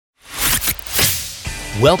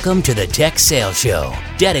Welcome to the Tech Sales Show,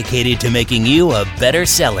 dedicated to making you a better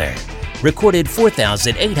seller. Recorded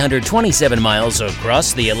 4,827 miles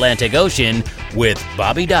across the Atlantic Ocean with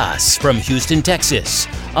Bobby Doss from Houston, Texas,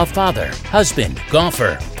 a father, husband,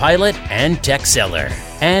 golfer, pilot, and tech seller.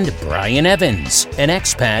 And Brian Evans, an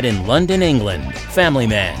expat in London, England, family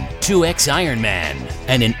man, 2X Ironman,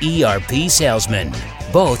 and an ERP salesman.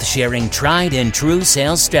 Both sharing tried and true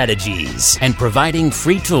sales strategies and providing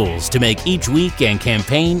free tools to make each week and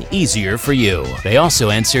campaign easier for you. They also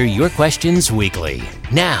answer your questions weekly.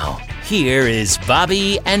 Now, here is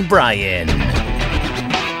Bobby and Brian.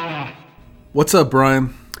 What's up,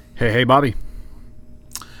 Brian? Hey, Bobby.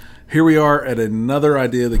 Here we are at another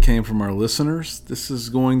idea that came from our listeners. This is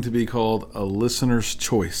going to be called a listener's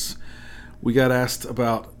choice. We got asked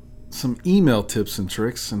about some email tips and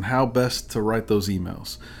tricks and how best to write those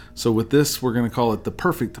emails. So with this, we're going to call it the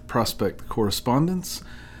perfect prospect correspondence,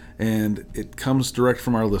 and it comes direct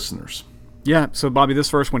from our listeners. Yeah, so Bobby, this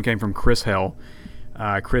first one came from Chris Hell.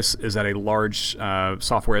 Chris is at a large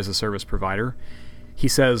software as a service provider. He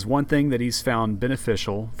says one thing that he's found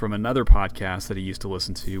beneficial from another podcast that he used to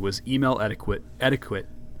listen to was email etiquette,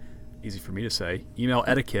 easy for me to say, email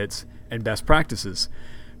etiquettes and best practices.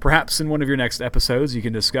 Perhaps in one of your next episodes, you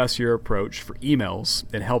can discuss your approach for emails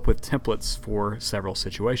and help with templates for several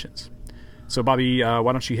situations. So, Bobby,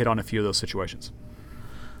 why don't you hit on a few of those situations?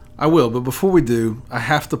 I will, but before we do, I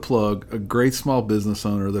have to plug a great small business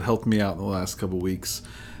owner that helped me out in the last couple of weeks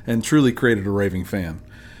and truly created a raving fan.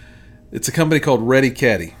 It's a company called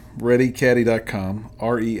ReadyCaddie, ReadyCaddie.com,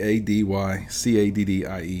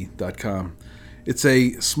 ReadyCaddie.com. It's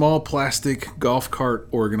a small plastic golf cart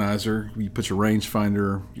organizer. You put your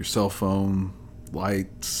rangefinder, your cell phone,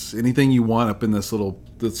 lights, anything you want up in this little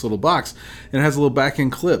box. And it has a little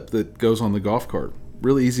back-end clip that goes on the golf cart.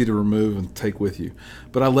 Really easy to remove and take with you.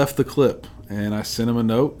 But I left the clip, and I sent him a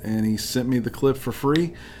note, and he sent me the clip for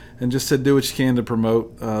free and just said do what you can to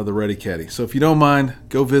promote the ReadyCaddie. So if you don't mind,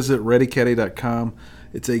 go visit ReadyCaddie.com.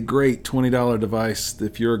 It's a great $20 device.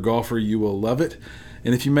 If you're a golfer, you will love it.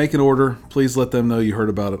 And if you make an order, please let them know you heard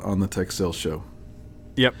about it on the Tech Sales Show.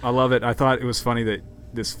 Yep, I love it. I thought it was funny that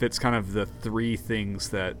this fits kind of the three things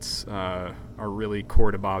that are really core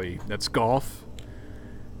to Bobby. That's golf,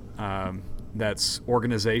 that's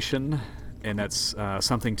organization, and that's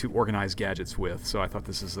something to organize gadgets with. So I thought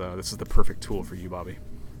this is the perfect tool for you, Bobby.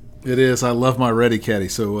 It is. I love my ReadyCaddie,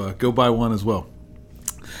 so go buy one as well.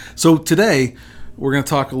 So today, we're going to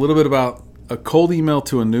talk a little bit about a cold email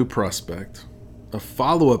to a new prospect, a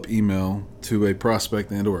follow-up email to a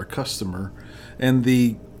prospect and or a customer, and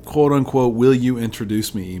the quote-unquote will you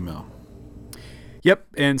introduce me email. Yep,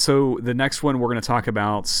 and so the next one we're going to talk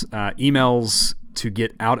about emails to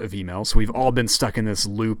get out of email. So we've all been stuck in this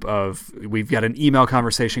loop of we've got an email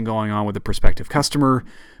conversation going on with a prospective customer,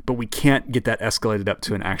 but we can't get that escalated up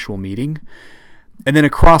to an actual meeting. And then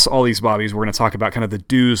across all these, Bobbies, we're going to talk about kind of the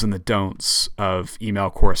do's and the don'ts of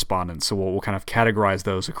email correspondence. So we'll kind of categorize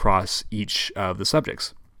those across each of the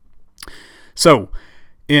subjects. So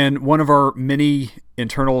in one of our many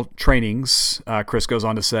internal trainings, Chris goes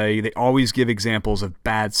on to say they always give examples of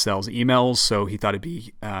bad sales emails. So he thought it'd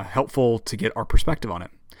be helpful to get our perspective on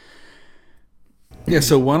it. Yeah,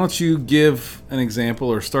 so why don't you give an example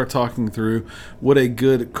or start talking through what a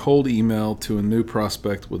good cold email to a new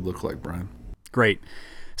prospect would look like, Brian? Great.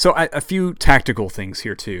 So a few tactical things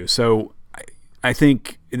here too. So I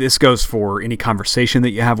think this goes for any conversation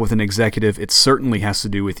that you have with an executive. It certainly has to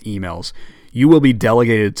do with emails. You will be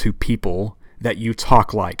delegated to people that you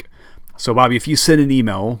talk like. So Bobby, if you send an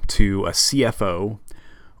email to a CFO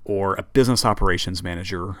or a business operations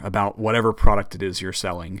manager about whatever product it is you're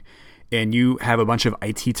selling, and you have a bunch of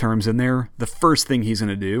IT terms in there, the first thing he's going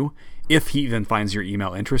to do, if he even finds your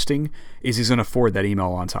email interesting, is he's going to forward that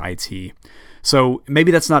email on to IT. So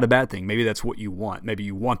maybe that's not a bad thing. Maybe that's what you want. Maybe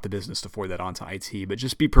you want the business to forward that onto IT, but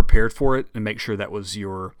just be prepared for it and make sure that was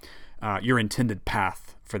your intended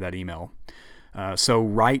path for that email. So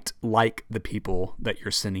write like the people that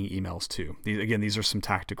you're sending emails to. These are some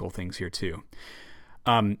tactical things here too.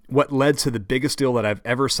 What led to the biggest deal that I've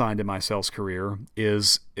ever signed in my sales career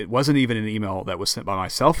is it wasn't even an email that was sent by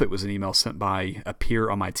myself. It was an email sent by a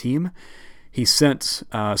peer on my team. He sent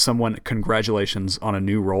someone congratulations on a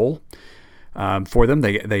new role. For them.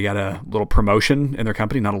 They got a little promotion in their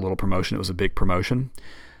company, not a little promotion, it was a big promotion.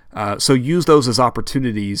 So use those as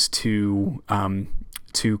opportunities to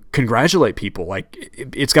congratulate people. Like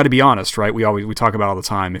it's got to be honest, right? We talk about all the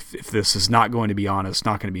time. If this is not going to be honest,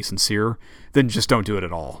 not going to be sincere, then just don't do it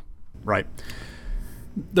at all, right?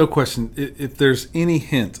 No question. If there's any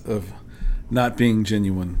hint of not being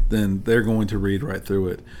genuine, then they're going to read right through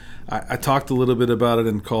it. I talked a little bit about it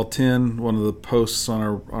in Call 10, one of the posts on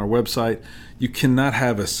our website. You cannot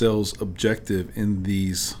have a sales objective in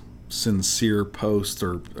these sincere posts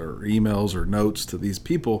or emails or notes to these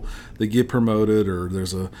people that get promoted or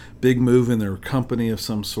there's a big move in their company of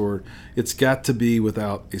some sort. It's got to be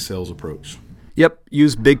without a sales approach. Yep.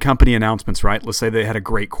 Use big company announcements, right? Let's say they had a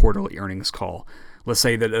great quarterly earnings call. Let's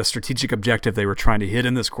say that a strategic objective they were trying to hit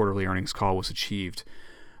in this quarterly earnings call was achieved.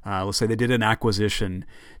 Let's say they did an acquisition.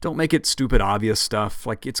 Don't make it stupid, obvious stuff.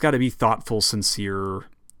 Like, it's got to be thoughtful, sincere,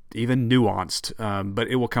 even nuanced. But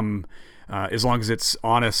it will come, as long as it's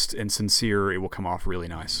honest and sincere, it will come off really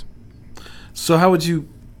nice. So how would you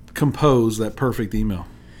compose that perfect email?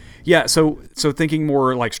 Yeah, so thinking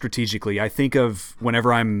more like strategically, I think of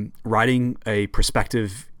whenever I'm writing a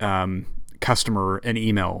prospective customer an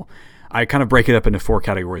email, I kind of break it up into 4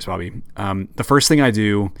 categories, Bobby. The first thing I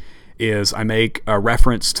do is I make a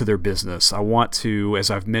reference to their business. I want to, as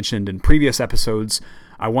I've mentioned in previous episodes,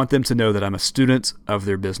 I want them to know that I'm a student of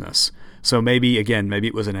their business. So maybe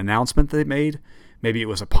it was an announcement they made. Maybe it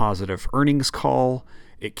was a positive earnings call.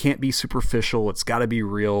 It can't be superficial. It's got to be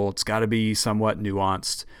real. It's got to be somewhat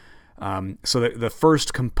nuanced. So the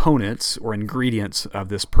first component or ingredient of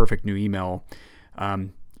this perfect new email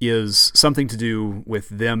is something to do with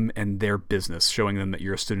them and their business, showing them that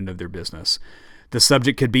you're a student of their business. The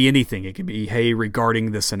subject could be anything. It could be, hey,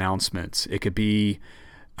 regarding this announcement. It could be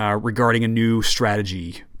regarding a new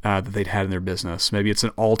strategy that they'd had in their business. Maybe it's an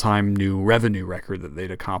all-time new revenue record that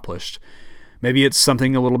they'd accomplished. Maybe it's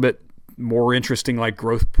something a little bit more interesting, like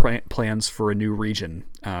growth plans for a new region.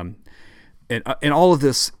 And all of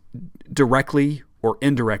this directly or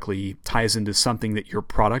indirectly ties into something that your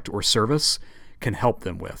product or service can help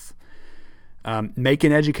them with. Make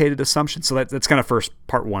an educated assumption. So that's kind of first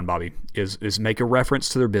part 1, Bobby, is make a reference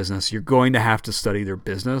to their business. You're going to have to study their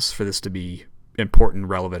business for this to be important,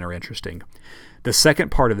 relevant, or interesting. The second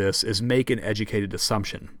part of this is make an educated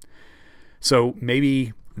assumption. So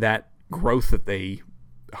maybe that growth that they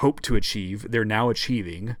hope to achieve, they're now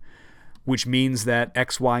achieving, which means that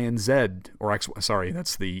X, Y, and Z, or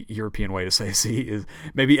that's the European way to say Z, is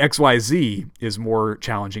maybe X, Y, Z is more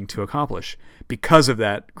challenging to accomplish because of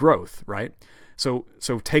that growth, right? So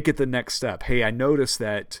take it the next step. Hey, I noticed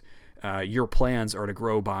that your plans are to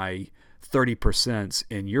grow by 30%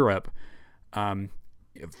 in Europe.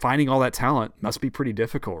 Finding all that talent must be pretty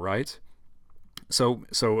difficult, right? So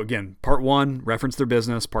again, part 1, reference their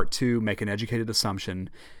business. Part 2, make an educated assumption.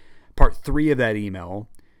 Part 3 of that email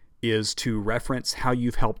is to reference how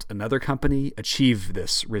you've helped another company achieve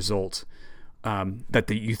this result that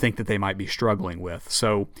you think that they might be struggling with.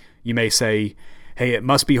 So you may say, hey, it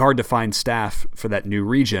must be hard to find staff for that new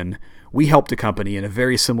region. We helped a company in a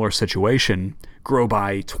very similar situation grow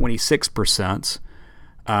by 26%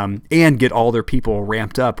 and get all their people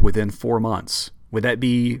ramped up within 4 months. Would that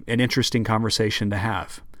be an interesting conversation to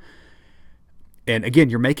have? And again,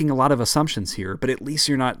 you're making a lot of assumptions here, but at least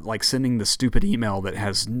you're not like sending the stupid email that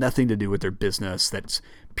has nothing to do with their business, that's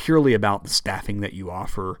purely about the staffing that you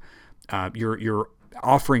offer. You're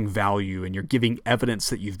offering value and you're giving evidence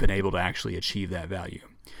that you've been able to actually achieve that value.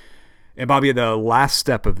 And Bobby, the last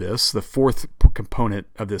step of this, the fourth component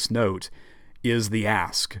of this note, is the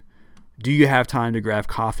ask. Do you have time to grab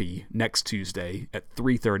coffee next Tuesday at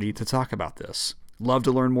 3:30 to talk about this? Love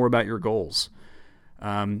to learn more about your goals.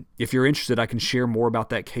 If you're interested, I can share more about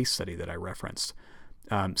that case study that I referenced.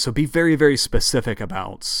 So be very, very specific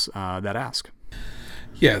about that ask.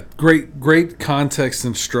 Yeah, great context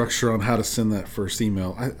and structure on how to send that first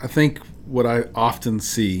email. I think what I often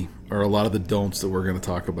see are a lot of the don'ts that we're going to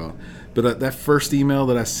talk about. But that first email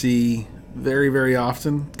that I see very, very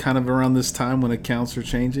often, kind of around this time when accounts are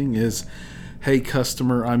changing, is, hey,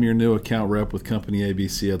 customer, I'm your new account rep with company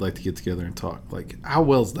ABC. I'd like to get together and talk. Like, how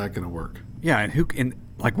well is that going to work? Yeah, and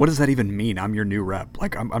what does that even mean? I'm your new rep.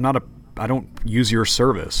 Like, I don't use your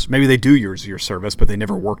service. Maybe they do use your service, but they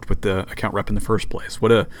never worked with the account rep in the first place.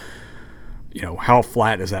 How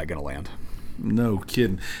flat is that going to land? No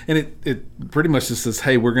kidding. And it pretty much just says,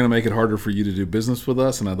 hey, we're going to make it harder for you to do business with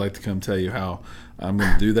us, and I'd like to come tell you how I'm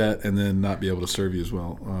going to do that and then not be able to serve you as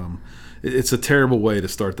well. It's a terrible way to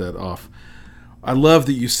start that off. I love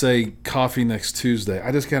that you say coffee next Tuesday.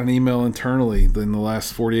 I just got an email internally in the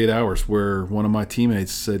last 48 hours where one of my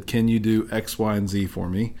teammates said, can you do X, Y, and Z for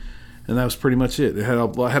me? And that was pretty much it. It had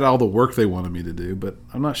all the work they wanted me to do, but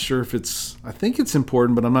I'm not sure if I think it's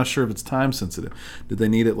important, but I'm not sure if it's time sensitive. Did they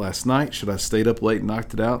need it last night? Should I have stayed up late and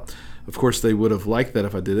knocked it out? Of course, they would have liked that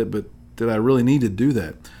if I did it, but did I really need to do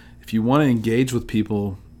that? If you want to engage with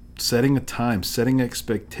people, setting a time, setting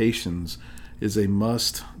expectations is a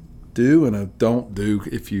must do and a don't do,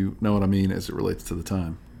 if you know what I mean, as it relates to the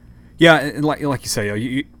time. Yeah, and like you say,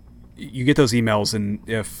 you get those emails, and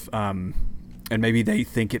if and maybe they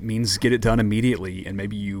think it means get it done immediately, and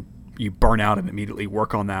maybe you burn out and immediately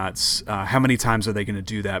work on that. How many times are they going to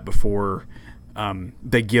do that before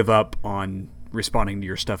they give up on responding to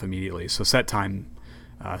your stuff immediately? So set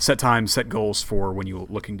goals for when you're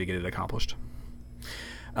looking to get it accomplished.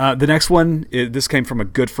 The next one, this came from a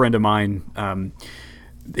good friend of mine.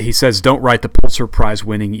 He says, don't write the Pulitzer Prize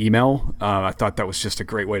winning email. I thought that was just a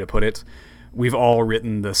great way to put it. We've all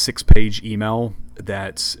written the 6-page email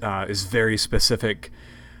that is very specific.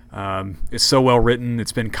 It's so well written.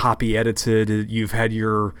 It's been copy edited. You've had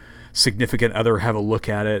your significant other have a look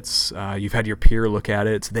at it. You've had your peer look at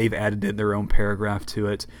it. They've added in their own paragraph to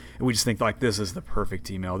it. And we just think like this is the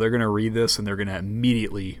perfect email. They're going to read this and they're going to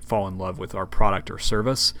immediately fall in love with our product or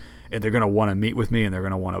service. And they're going to want to meet with me and they're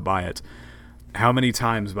going to want to buy it. How many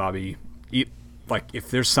times, Bobby, like if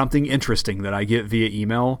there's something interesting that I get via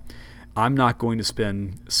email, I'm not going to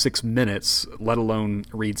spend 6 minutes, let alone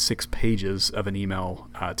read 6 pages of an email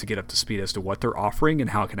to get up to speed as to what they're offering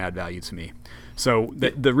and how it can add value to me. So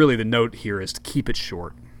the note here is to keep it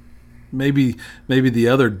short. Maybe the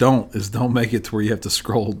other don't make it to where you have to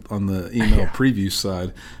scroll on the email preview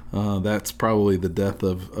side. That's probably the death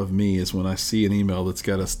of me, is when I see an email that's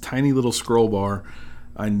got a tiny little scroll bar.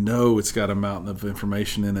 I know it's got a mountain of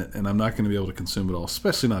information in it, and I'm not going to be able to consume it all,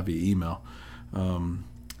 especially not via email.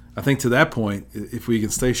 I think to that point, if we can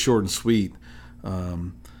stay short and sweet,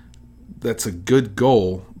 that's a good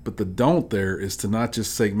goal. But the don't there is to not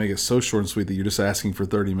just make it so short and sweet that you're just asking for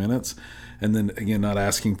 30 minutes, and then again not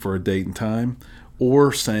asking for a date and time,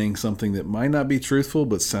 or saying something that might not be truthful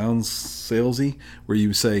but sounds salesy, where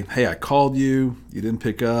you say, hey, I called you, you didn't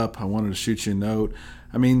pick up, I wanted to shoot you a note.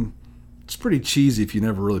 I mean, it's pretty cheesy if you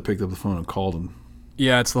never really picked up the phone and called them.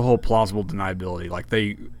 Yeah, it's the whole plausible deniability. Like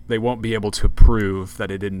they won't be able to prove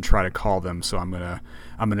that I didn't try to call them, so I'm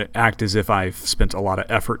gonna act as if I've spent a lot of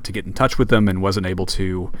effort to get in touch with them and wasn't able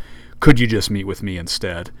to. Could you just meet with me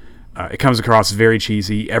instead? It comes across very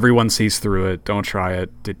cheesy. Everyone sees through it. Don't try it.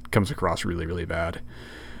 It comes across really, really bad.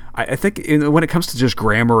 I think when it comes to just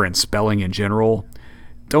grammar and spelling in general,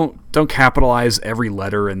 don't capitalize every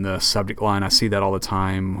letter in the subject line. I see that all the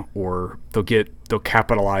time. Or they'll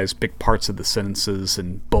capitalize big parts of the sentences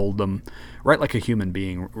and bold them. Write like a human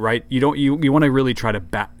being, right? You want to really try to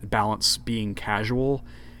balance being casual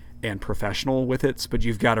and professional with it, but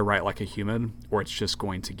you've got to write like a human, or it's just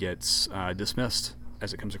going to get dismissed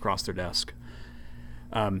as it comes across their desk.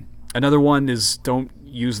 Another one is don't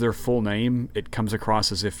use their full name. It comes across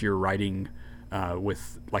as if you're writing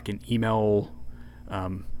with like an email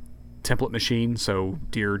template machine. So,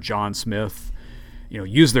 dear John Smith,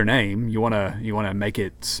 use their name. You want to make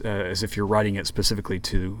it as if you're writing it specifically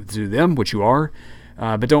to them, which you are,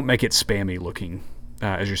 but don't make it spammy looking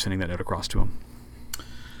as you're sending that note across to them.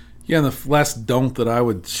 Yeah, and the last don't that I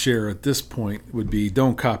would share at this point would be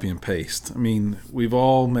don't copy and paste. I mean, we've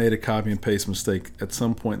all made a copy and paste mistake at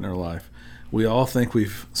some point in our life. We all think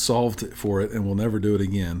we've solved it for it and we'll never do it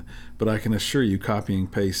again. But I can assure you, copying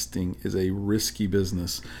and pasting is a risky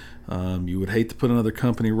business. You would hate to put another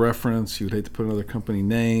company reference. You would hate to put another company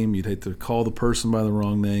name. You'd hate to call the person by the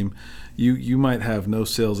wrong name. You might have no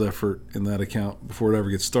sales effort in that account before it ever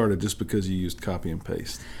gets started just because you used copy and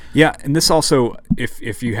paste. Yeah, and this also,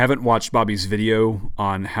 if you haven't watched Bobby's video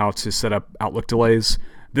on how to set up Outlook delays,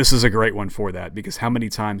 this is a great one for that, because how many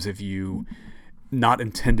times have you not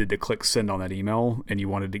intended to click send on that email and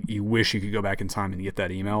you wish you could go back in time and get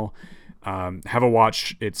that email? Have a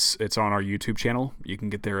watch. It's on our YouTube channel. You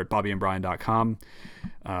can get there at bobbyandbrian.com,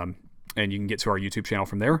 and you can get to our YouTube channel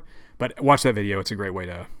from there. But watch that video. It's a great way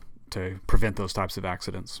to prevent those types of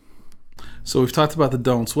accidents. So we've talked about the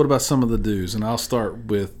don'ts. What about some of the do's? And I'll start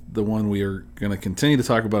with the one we are going to continue to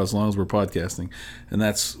talk about as long as we're podcasting, and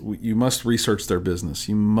that's you must research their business.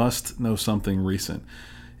 You must know something recent.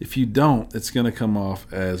 If you don't, it's going to come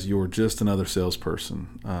off as you're just another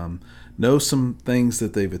salesperson. Know some things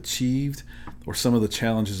that they've achieved or some of the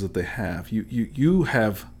challenges that they have. You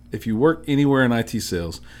have, if you work anywhere in IT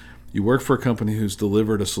sales, you work for a company who's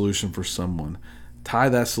delivered a solution for someone. Tie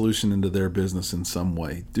that solution into their business in some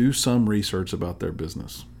way. Do some research about their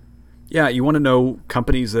business. Yeah, you want to know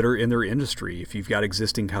companies that are in their industry. If you've got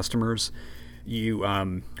existing customers, you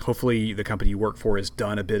hopefully the company you work for has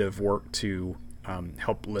done a bit of work to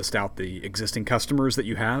help list out the existing customers that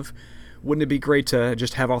you have. Wouldn't it be great to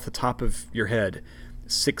just have off the top of your head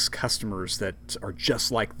 6 customers that are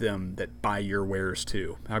just like them that buy your wares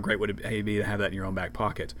too? How great would it be to have that in your own back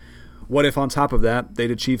pocket? What if on top of that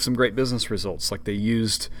they'd achieve some great business results, like they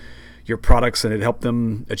used your products and it helped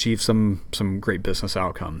them achieve some great business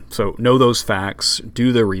outcome. So know those facts,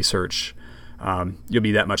 do the research. You'll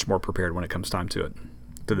be that much more prepared when it comes time to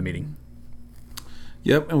the meeting.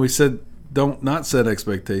 Yep, and we said don't not set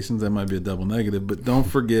expectations. That might be a double negative, but don't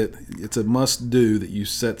forget it's a must do that you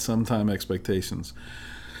set sometime expectations.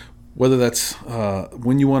 Whether that's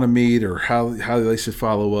when you want to meet or how they should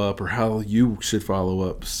follow up or how you should follow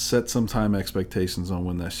up, set some time expectations on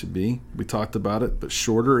when that should be. We talked about it, but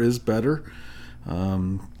shorter is better.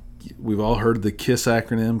 We've all heard the KISS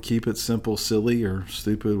acronym, keep it simple, silly, or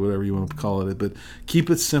stupid, whatever you want to call it. But keep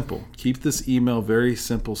it simple. Keep this email very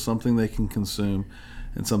simple, something they can consume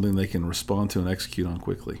and something they can respond to and execute on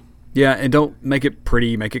quickly. Yeah, and don't make it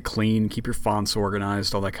pretty, make it clean, keep your fonts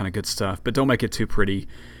organized, all that kind of good stuff. But don't make it too pretty.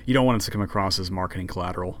 You don't want it to come across as marketing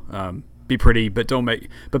collateral. Be pretty, but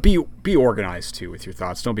be organized too with your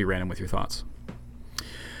thoughts. Don't be random with your thoughts.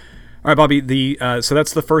 All right, Bobby. So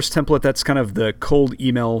that's the first template. That's kind of the cold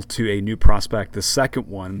email to a new prospect. The second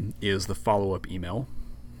one is the follow-up email.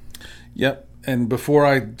 Yep. And before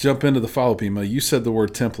I jump into the follow-up email, you said the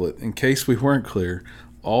word template. In case we weren't clear,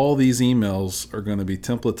 all these emails are going to be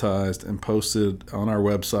templatized and posted on our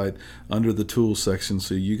website under the tools section,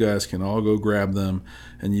 so you guys can all go grab them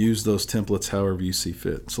and use those templates however you see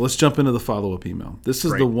fit. So let's jump into the follow-up email. This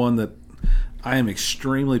is the one that I am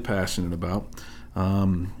extremely passionate about.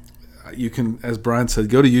 You can, as Brian said,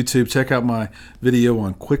 go to YouTube, check out my video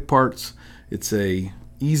on Quick Parts. It's a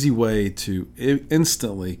easy way to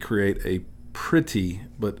instantly create a pretty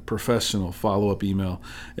but professional follow-up email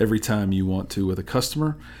every time you want to with a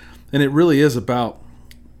customer. And it really is about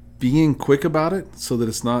being quick about it so that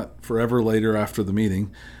it's not forever later after the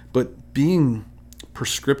meeting, but being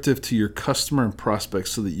prescriptive to your customer and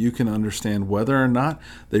prospects so that you can understand whether or not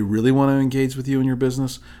they really want to engage with you in your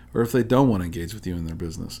business or if they don't want to engage with you in their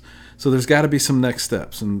business. So there's got to be some next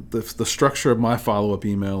steps. And the structure of my follow-up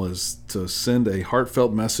email is to send a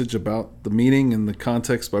heartfelt message about the meeting and the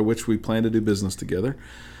context by which we plan to do business together.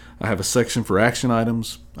 I have a section for action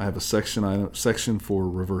items. I have a section for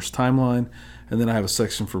reverse timeline. And then I have a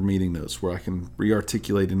section for meeting notes where I can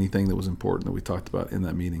re-articulate anything that was important that we talked about in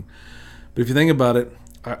that meeting. But if you think about it,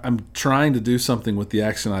 I'm trying to do something with the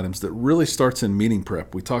action items that really starts in meeting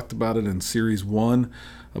prep. We talked about it in Series 1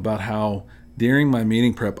 about how during my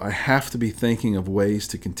meeting prep, I have to be thinking of ways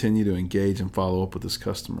to continue to engage and follow up with this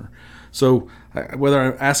customer. So whether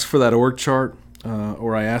I ask for that org chart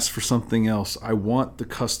or I ask for something else, I want the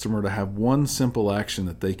customer to have one simple action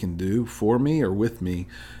that they can do for me or with me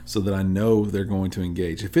so that I know they're going to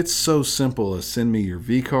engage. If it's so simple as send me your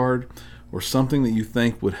V-card or something that you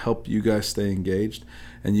think would help you guys stay engaged,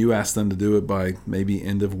 and you ask them to do it by maybe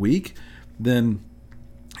end of week, then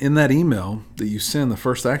in that email that you send, the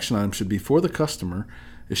first action item should be for the customer.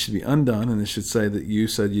 It should be undone, and it should say that you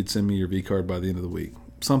said you'd send me your V-card by the end of the week.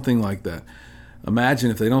 Something like that. Imagine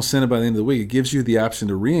if they don't send it by the end of the week, it gives you the option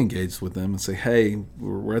to re-engage with them and say, hey,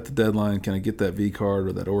 we're at the deadline. Can I get that V-card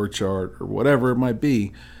or that org chart or whatever it might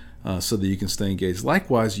be so that you can stay engaged?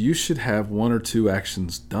 Likewise, you should have one or two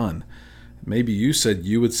actions done. Maybe you said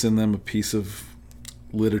you would send them a piece of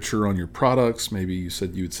literature on your products. Maybe you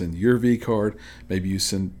said you would send your V-card. Maybe you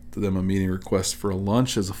send them a meeting request for a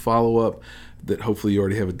lunch as a follow-up that hopefully you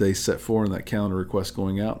already have a day set for and that calendar request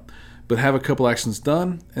going out. But have a couple actions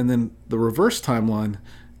done, and then the reverse timeline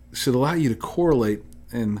should allow you to correlate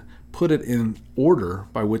and put it in order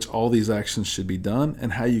by which all these actions should be done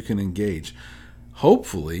and how you can engage.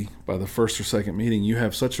 Hopefully, by the first or second meeting, you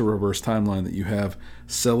have such a reverse timeline that you have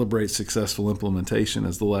celebrate successful implementation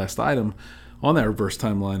as the last item on that reverse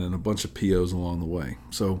timeline and a bunch of POs along the way.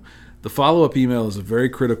 So the follow-up email is a very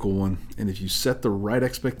critical one, and if you set the right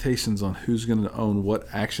expectations on who's going to own what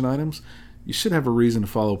action items, you should have a reason to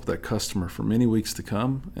follow up with that customer for many weeks to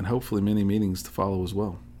come and hopefully many meetings to follow as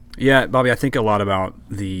well. Yeah, Bobby, I think a lot about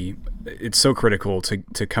it's so critical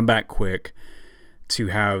to come back quick, to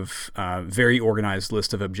have a very organized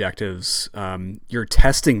list of objectives. You're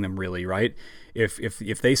testing them really, right?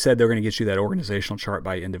 If they said they're going to get you that organizational chart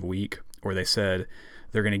by end of week, or they said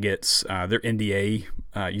they're going to get their NDA,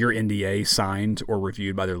 your NDA signed or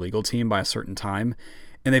reviewed by their legal team by a certain time,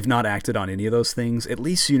 and they've not acted on any of those things, at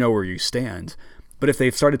least you know where you stand. But if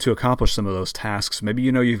they've started to accomplish some of those tasks, maybe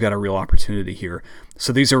you know you've got a real opportunity here.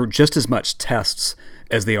 So these are just as much tests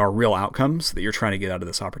as they are real outcomes that you're trying to get out of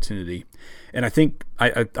this opportunity. And I think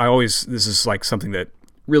I always, this is like something that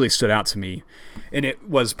really stood out to me. And it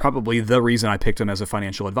was probably the reason I picked them as a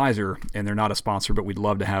financial advisor. And they're not a sponsor, but we'd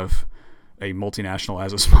love to have a multinational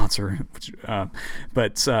as a sponsor.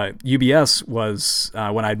 But UBS was,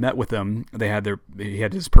 when I'd met with them, he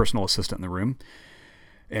had his personal assistant in the room.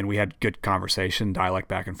 and we had good conversation, dialect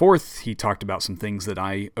back and forth. He talked about some things that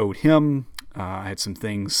I owed him. I had some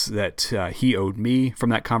things that he owed me from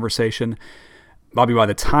that conversation. Bobby, by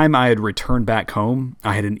the time I had returned back home,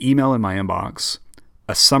 I had an email in my inbox,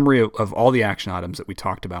 a summary of all the action items that we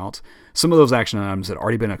talked about. Some of those action items had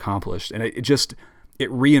already been accomplished, and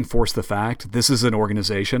it reinforced the fact this is an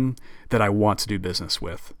organization that I want to do business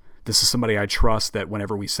with. This is somebody I trust that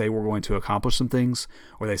whenever we say we're going to accomplish some things,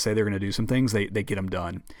 or they say they're going to do some things, they get them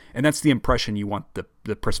done. And that's the impression you want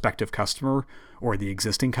the prospective customer or the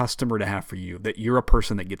existing customer to have for you, that you're a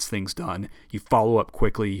person that gets things done. You follow up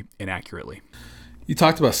quickly and accurately. You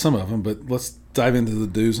talked about some of them, but let's dive into the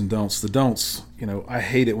do's and don'ts. The don'ts, I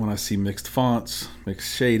hate it when I see mixed fonts,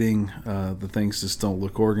 mixed shading. The things just don't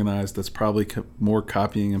look organized. That's probably more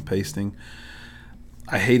copying and pasting.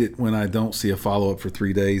 I hate it when I don't see a follow-up for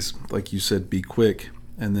 3 days. Like you said, be quick.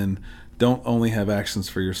 And then don't only have actions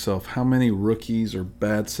for yourself. How many rookies or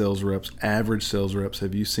bad sales reps, average sales reps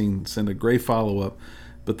have you seen send a great follow-up,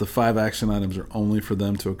 but the 5 action items are only for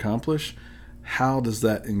them to accomplish? How does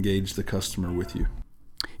that engage the customer with you?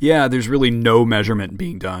 Yeah, there's really no measurement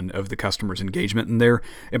being done of the customer's engagement in there.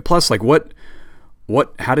 And plus, like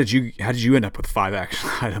how did you end up with 5 action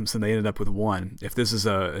items and they ended up with 1? If this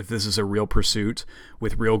is a real pursuit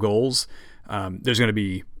with real goals, there's going to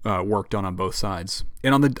be work done on both sides.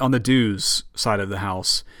 And on the do's side of the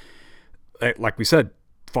house, like we said,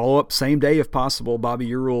 follow up same day if possible. Bobby,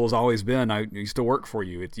 your rule has always been, I used to work for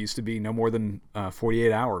you. It used to be no more than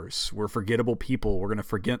 48 hours. We're forgettable people. We're going to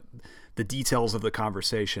forget the details of the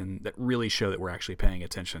conversation that really show that we're actually paying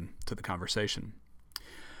attention to the conversation.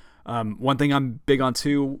 One thing I'm big on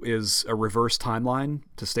too is a reverse timeline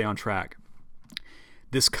to stay on track.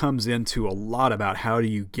 This comes into a lot about how do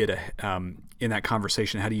you get in that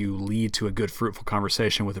conversation, how do you lead to a good, fruitful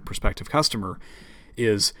conversation with a prospective customer,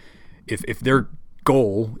 is if their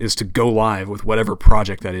goal is to go live with whatever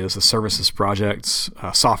project that is, a services project,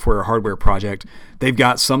 a software or hardware project, they've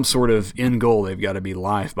got some sort of end goal they've got to be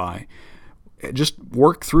live by. Just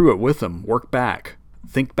work through it with them, work back.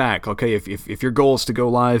 Think back, okay, if your goal is to go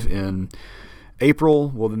live in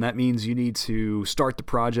April, well, then that means you need to start the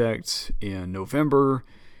project in November.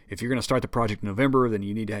 If you're going to start the project in November, then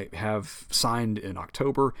you need to have signed in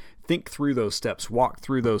October. Think through those steps, walk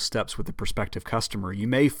through those steps with the prospective customer. You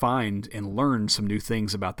may find and learn some new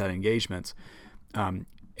things about that engagement. And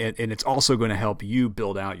it's also going to help you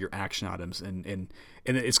build out your action items, and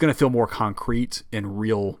it's going to feel more concrete and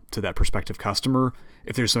real to that prospective customer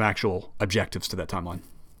if there's some actual objectives to that timeline.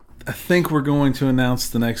 I think we're going to announce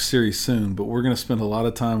the next series soon, but we're going to spend a lot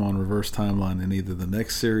of time on reverse timeline in either the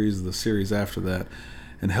next series or the series after that,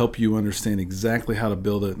 and help you understand exactly how to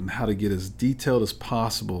build it and how to get as detailed as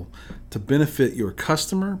possible to benefit your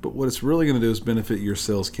customer, but what it's really going to do is benefit your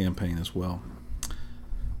sales campaign as well.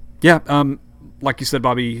 Yeah, like you said,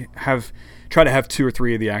 Bobby, try to have 2 or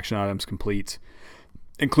 3 of the action items complete.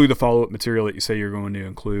 Include the follow-up material that you say you're going to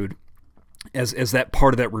include as that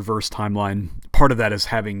part of that reverse timeline. Part of that is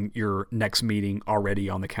having your next meeting already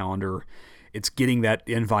on the calendar. It's getting that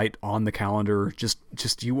invite on the calendar.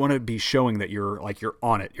 Just you want to be showing that you're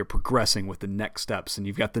on it. You're progressing with the next steps, and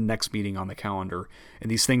you've got the next meeting on the calendar. And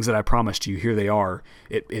these things that I promised you, here they are.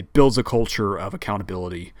 It builds a culture of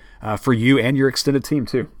accountability for you and your extended team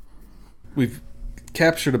too. We've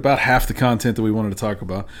captured about half the content that we wanted to talk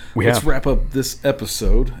about. Let's wrap up this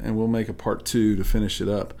episode, and we'll make a part 2 to finish it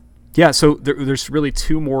up. Yeah, so there's really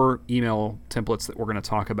 2 more email templates that we're going to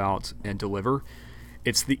talk about and deliver.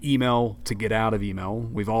 It's the email to get out of email.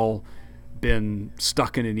 We've all been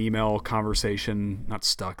stuck in an email conversation. Not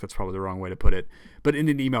stuck, that's probably the wrong way to put it, but in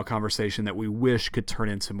an email conversation that we wish could turn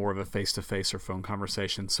into more of a face-to-face or phone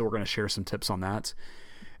conversation. So we're going to share some tips on that.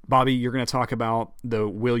 Bobby, you're going to talk about the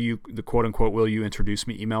quote-unquote will you introduce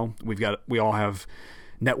me email. We all have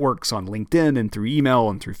networks on LinkedIn and through email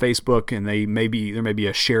and through Facebook, and there may be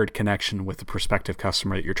a shared connection with the prospective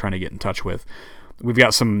customer that you're trying to get in touch with. We've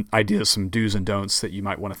got some ideas, some do's and don'ts that you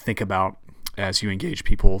might want to think about as you engage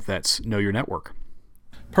people that know your network.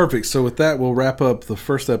 Perfect. So with that, we'll wrap up the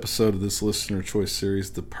first episode of this Listener Choice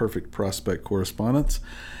Series, The Perfect Prospect Correspondence.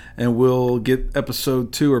 And we'll get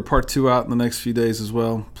episode 2 or part 2 out in the next few days as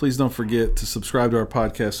well. Please don't forget to subscribe to our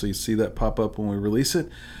podcast so you see that pop up when we release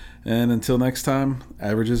it. And until next time,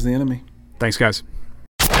 average is the enemy. Thanks, guys.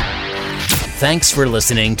 Thanks for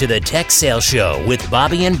listening to the Tech Sales Show with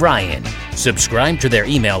Bobby and Brian. Subscribe to their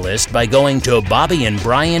email list by going to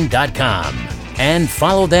bobbyandbrian.com and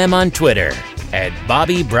follow them on Twitter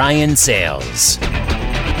 @BobbyBrianSales.